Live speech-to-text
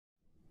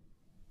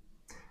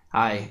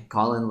Hi,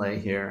 Colin Lay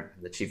here,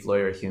 the Chief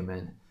Lawyer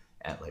Human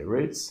at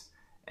LayRoots,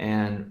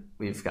 and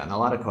we've gotten a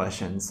lot of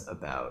questions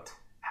about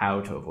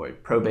how to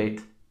avoid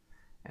probate.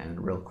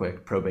 And real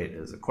quick, probate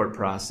is a court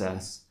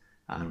process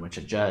in which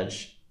a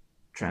judge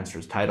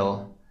transfers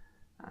title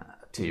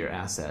to your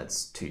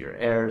assets to your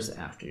heirs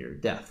after your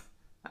death.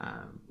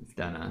 We've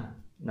done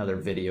another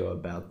video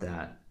about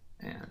that,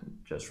 and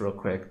just real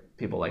quick,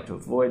 people like to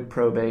avoid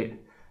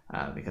probate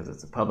because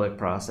it's a public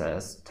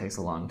process, it takes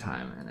a long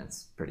time, and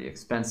it's pretty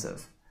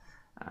expensive.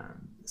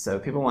 So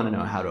people want to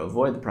know how to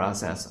avoid the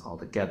process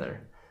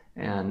altogether.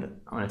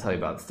 And I want to tell you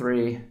about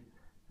three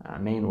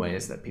main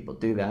ways that people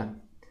do that.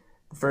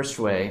 The first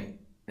way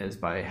is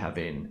by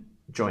having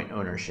joint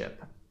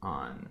ownership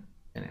on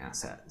an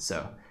asset.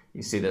 So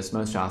you see this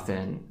most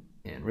often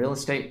in real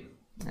estate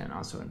and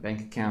also in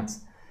bank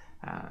accounts.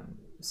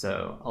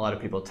 So a lot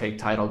of people take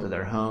title to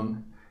their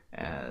home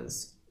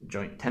as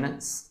joint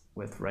tenants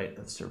with right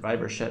of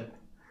survivorship.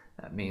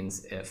 That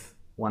means if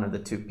one of the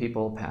two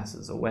people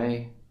passes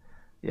away,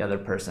 the other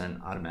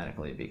person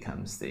automatically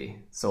becomes the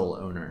sole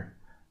owner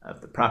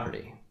of the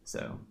property.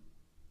 So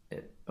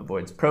it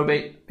avoids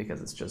probate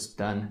because it's just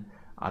done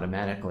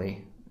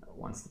automatically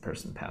once the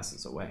person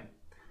passes away.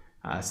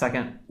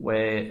 Second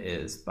way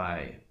is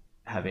by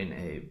having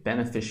a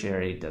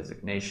beneficiary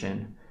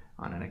designation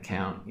on an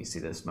account. You see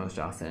this most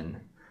often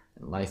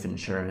in life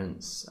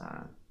insurance,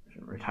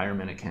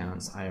 retirement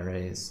accounts,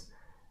 IRAs,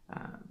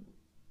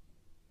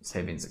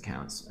 savings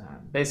accounts.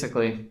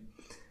 Basically,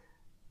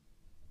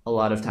 a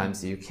lot of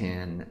times you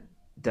can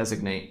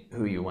designate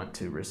who you want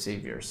to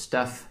receive your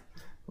stuff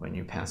when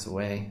you pass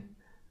away,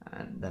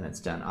 and then it's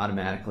done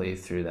automatically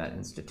through that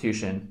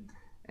institution,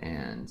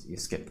 and you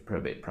skip the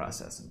probate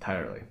process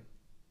entirely.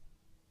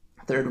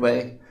 Third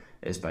way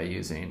is by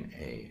using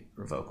a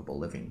revocable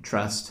living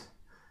trust.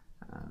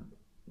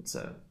 It's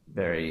a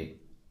very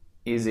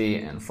easy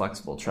and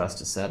flexible trust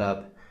to set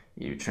up.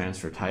 You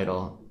transfer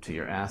title to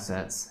your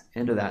assets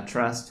into that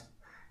trust,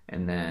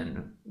 and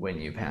then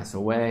when you pass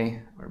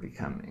away or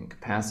become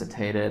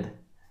incapacitated,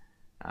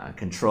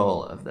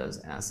 control of those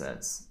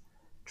assets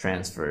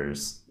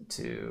transfers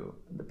to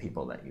the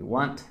people that you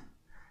want,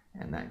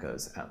 and that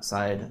goes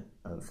outside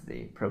of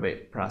the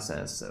probate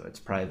process, so it's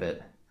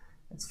private,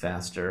 it's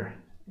faster,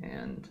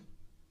 and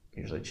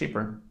usually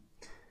cheaper.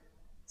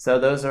 So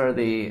those are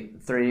the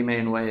three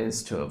main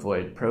ways to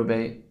avoid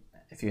probate.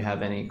 If you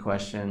have any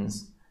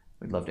questions,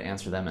 we'd love to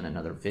answer them in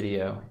another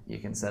video. You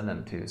can send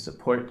them to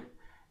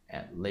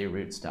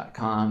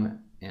support@layroots.com,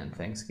 and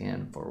thanks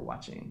again for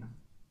watching.